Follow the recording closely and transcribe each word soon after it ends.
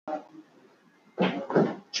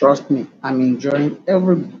Trust me, I'm enjoying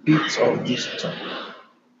every bit of this talk.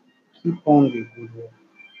 Keep on the good work.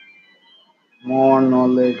 More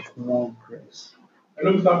knowledge, more grace.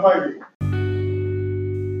 Hello, Mr. Faggy.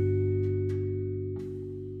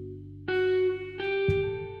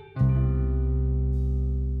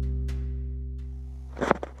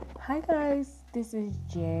 Hi guys, this is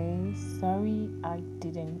Jay. Sorry I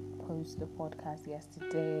didn't post the podcast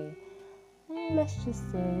yesterday. Let's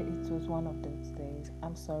just say it was one of those days.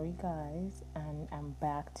 I'm sorry guys, and I'm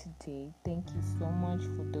back today. Thank you so much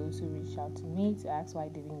for those who reached out to me to ask why I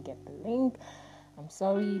didn't get the link. I'm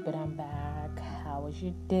sorry, but I'm back. How was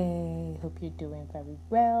your day? Hope you're doing very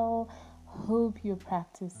well. Hope you're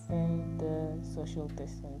practicing the social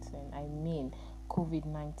distancing. I mean,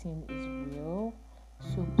 COVID-19 is real.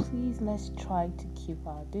 So please let's try to keep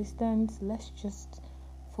our distance. Let's just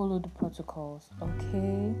follow the protocols,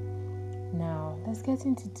 okay? Now, let's get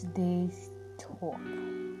into today's talk.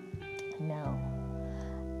 Now,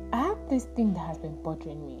 I have this thing that has been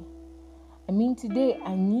bothering me. Today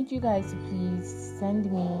I need you guys to please send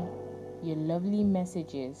me your lovely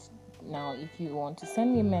messages. Now, if you want to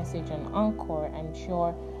send me a message on Anchor, I'm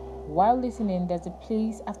sure while listening, there's a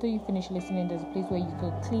place, after you finish listening, there's a place where you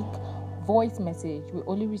can click voice message. We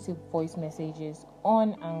only receive voice messages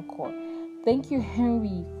on Anchor. Thank you,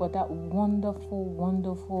 Henry, for that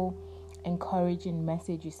wonderful, encouraging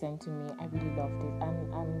message you sent to me. I really loved it,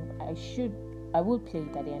 and I will play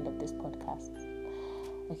it at the end of this podcast.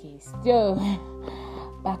 Okay, so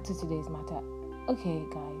back to today's matter. Okay,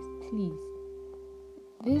 guys, please.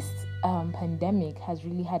 This pandemic has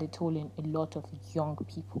really had a toll in a lot of young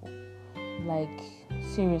people. Like,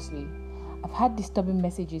 seriously. I've had disturbing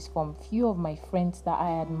messages from few of my friends that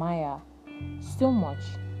I admire so much,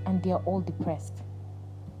 and they're all depressed.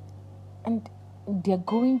 And they're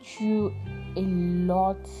going through a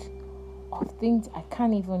lot of things I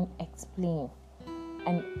can't even explain.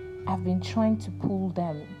 And I've been trying to pull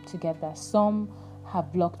them together. Some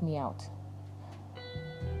have blocked me out.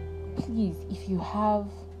 Please, if you have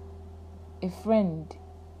a friend,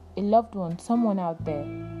 a loved one, someone out there,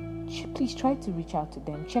 please try to reach out to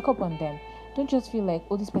them, check up on them. Don't just feel like,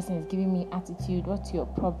 this person is giving me attitude, what's your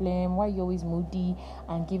problem, why are you always moody,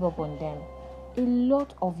 and give up on them. A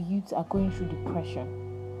lot of youths are going through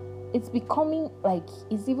depression. It's becoming like,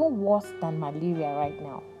 it's even worse than malaria right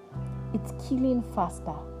now. It's killing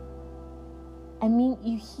faster.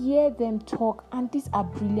 You hear them talk, and these are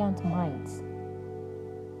brilliant minds.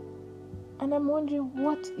 And I'm wondering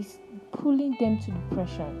what is pulling them to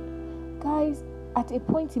depression. Guys, at a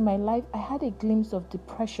point in my life, I had a glimpse of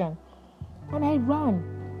depression, and I ran.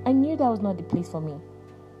 I knew that was not the place for me.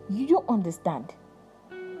 You don't understand.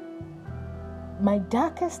 My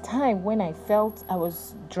darkest time, when I felt I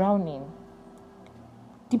was drowning,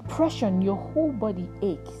 depression, your whole body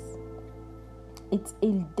aches. It's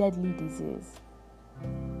a deadly disease.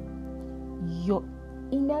 Your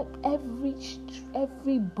inner,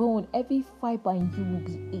 every bone, every fiber in you will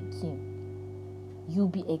be aching. You'll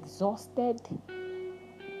be exhausted.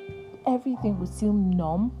 Everything will seem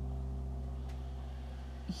numb.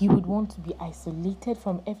 You would want to be isolated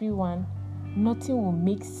from everyone. Nothing will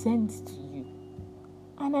make sense to you.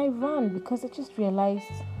 And I ran because I just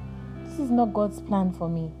realized this is not God's plan for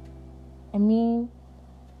me.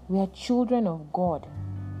 We are children of God.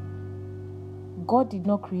 God did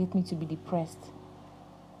not create me to be depressed.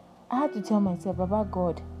 I had to tell myself, Baba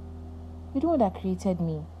God, you're the one that created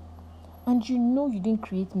me. And you know you didn't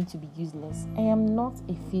create me to be useless. I am not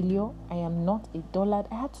a failure. I am not a dullard.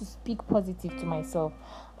 I had to speak positive to myself.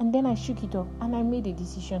 And then I shook it off and I made a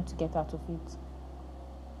decision to get out of it.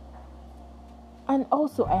 And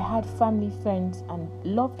also I had family, friends, and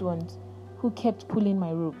loved ones who kept pulling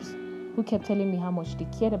my ropes, who kept telling me how much they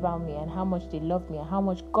cared about me and how much they loved me and how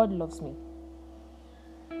much God loves me.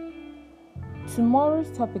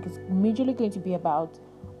 Tomorrow's topic is majorly going to be about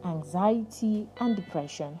anxiety and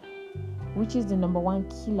depression, which is the number one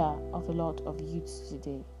killer of a lot of youths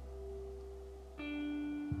today.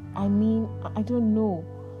 I don't know,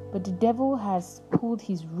 but the devil has pulled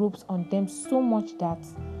his ropes on them so much that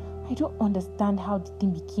I don't understand how the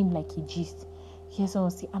thing became like a gist. Hear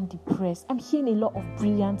someone say, I'm depressed. I'm hearing a lot of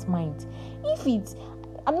brilliant minds.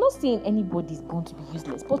 I'm not saying anybody's born to be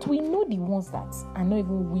useless, but we know the ones that are not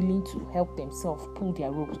even willing to help themselves pull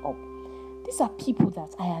their ropes up. These are people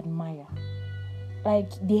that I admire.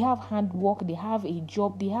 Like, they have handwork, they have a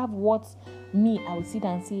job, they have what I would sit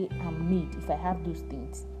and say I'm made if I have those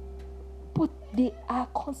things. But they are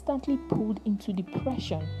constantly pulled into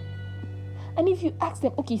depression. And if you ask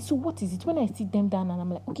them, okay, so what is it? When I sit them down and I'm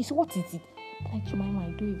like, okay, so what is it? Like, Jemima,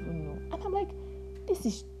 I don't even know. And I'm like, this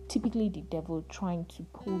is typically the devil trying to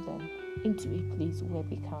pull them into a place where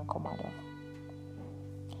they can't come out of.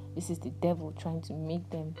 This is the devil trying to make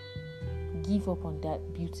them give up on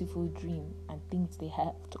that beautiful dream and things they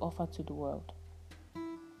have to offer to the world.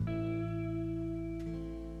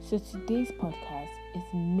 So today's podcast is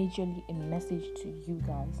majorly a message to you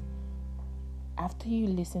guys. After you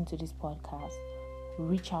listen to this podcast,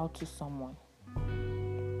 reach out to someone.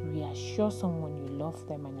 Reassure someone you love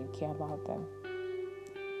them and you care about them.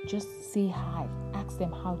 Just say hi. Ask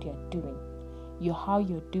them how they are doing. Your how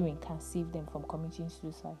you're doing can save them from committing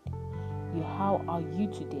suicide. Your how are you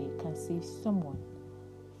today can save someone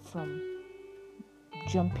from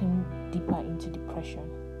jumping deeper into depression.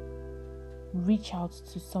 Reach out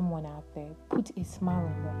to someone out there. Put a smile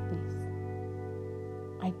on their face.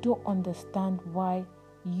 I don't understand why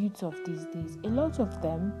youth of these days, a lot of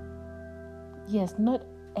them, yes, not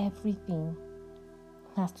everything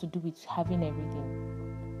has to do with having everything.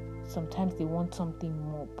 Sometimes they want something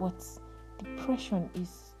more, but depression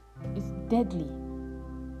is deadly.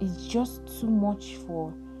 It's just too much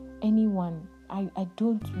for anyone. I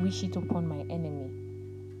don't wish it upon my enemy.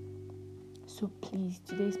 So please,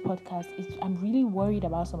 today's podcast I'm really worried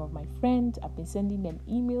about some of my friends. I've been sending them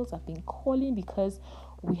emails. I've been calling because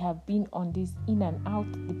we have been on this in and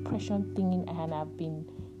out depression thing, and I've been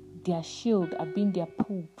their shield. I've been their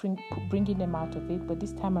pool, bringing them out of it. But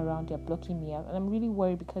this time around, they're blocking me out. And I'm really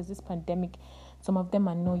worried because this pandemic, some of them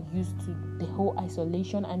are not used to the whole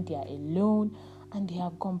isolation and they are alone. And they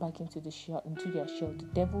have gone back into their shield. The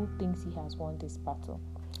devil thinks he has won this battle.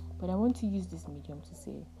 But I want to use this medium to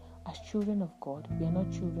say, as children of God, we are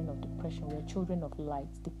not children of depression. We are children of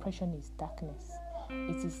light. Depression is darkness.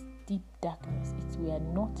 It is deep darkness. We are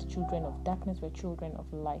not children of darkness. We're children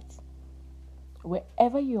of light.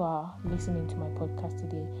 Wherever you are listening to my podcast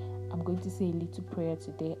today, I'm going to say a little prayer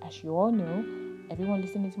today. As you all know, everyone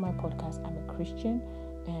listening to my podcast, I'm a Christian,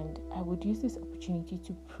 and I would use this opportunity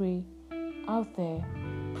to pray out there,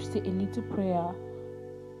 say a little prayer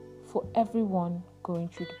for everyone going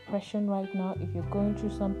through depression right now. If you're going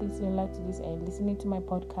through something similar to this and you're listening to my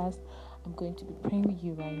podcast, I'm going to be praying with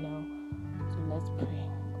you right now. So let's pray.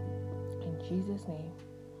 In Jesus' name.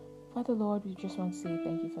 Father Lord, we just want to say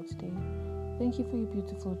thank you for today. Thank you for your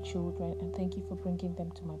beautiful children, and thank you for bringing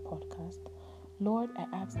them to my podcast. Lord, I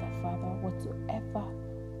ask that, Father, whatsoever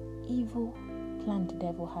evil plan the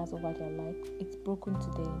devil has over their life, it's broken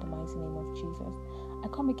today in the mighty name of Jesus. I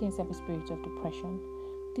come against every spirit of depression.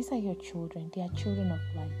 These are your children. They are children of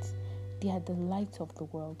light. They are the light of the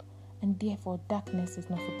world, and therefore darkness is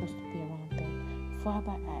not supposed to be around them.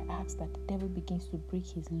 Father, I ask that the devil begins to break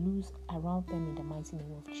his loose around them in the mighty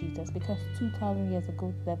name of Jesus, because 2,000 years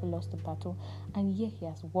ago the devil lost the battle, and yet he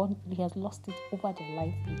has won. He has lost it over their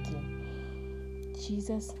life again.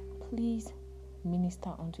 Jesus, please minister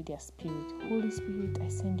unto their spirit. Holy Spirit, I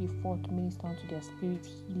send you forth to minister unto their spirit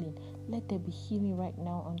healing. Let there be healing right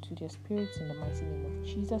now unto their spirits in the mighty name of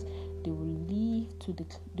Jesus. They will live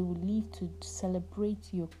to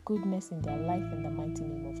celebrate your goodness in their life in the mighty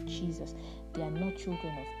name of Jesus. They are not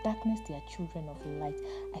children of darkness, they are children of light.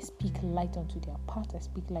 I speak light unto their path, I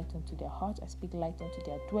speak light unto their heart, I speak light unto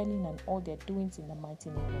their dwelling and all their doings in the mighty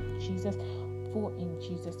name of Jesus. For in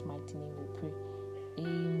Jesus' mighty name we pray.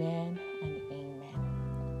 Amen and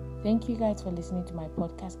amen. Thank you guys for listening to my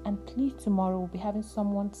podcast, and please, tomorrow we'll be having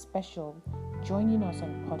someone special joining us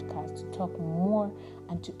on the podcast to talk more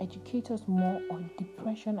and to educate us more on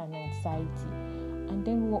depression and anxiety, and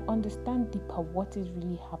then we'll understand deeper what is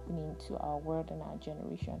really happening to our world and our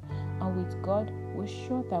generation. And with God, we're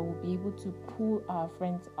sure that we'll be able to pull our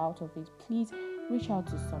friends out of it. Please reach out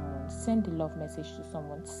to someone, send a love message to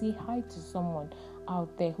someone, say hi to someone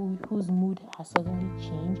out there whose mood has suddenly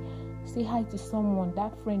changed. Say hi to someone,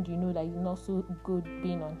 that friend you know that is not so good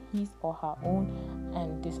being on his or her own,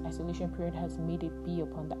 and this isolation period has made it be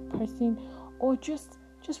upon that person. Or just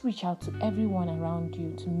reach out to everyone around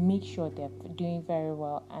you to make sure they're doing very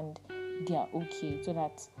well and they are okay, so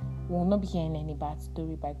that we will not be hearing any bad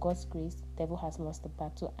story. By God's grace, the devil has lost the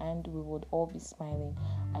battle and we would all be smiling.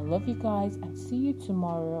 I love you guys, and see you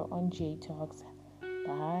tomorrow on J Talks.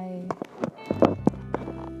 Bye.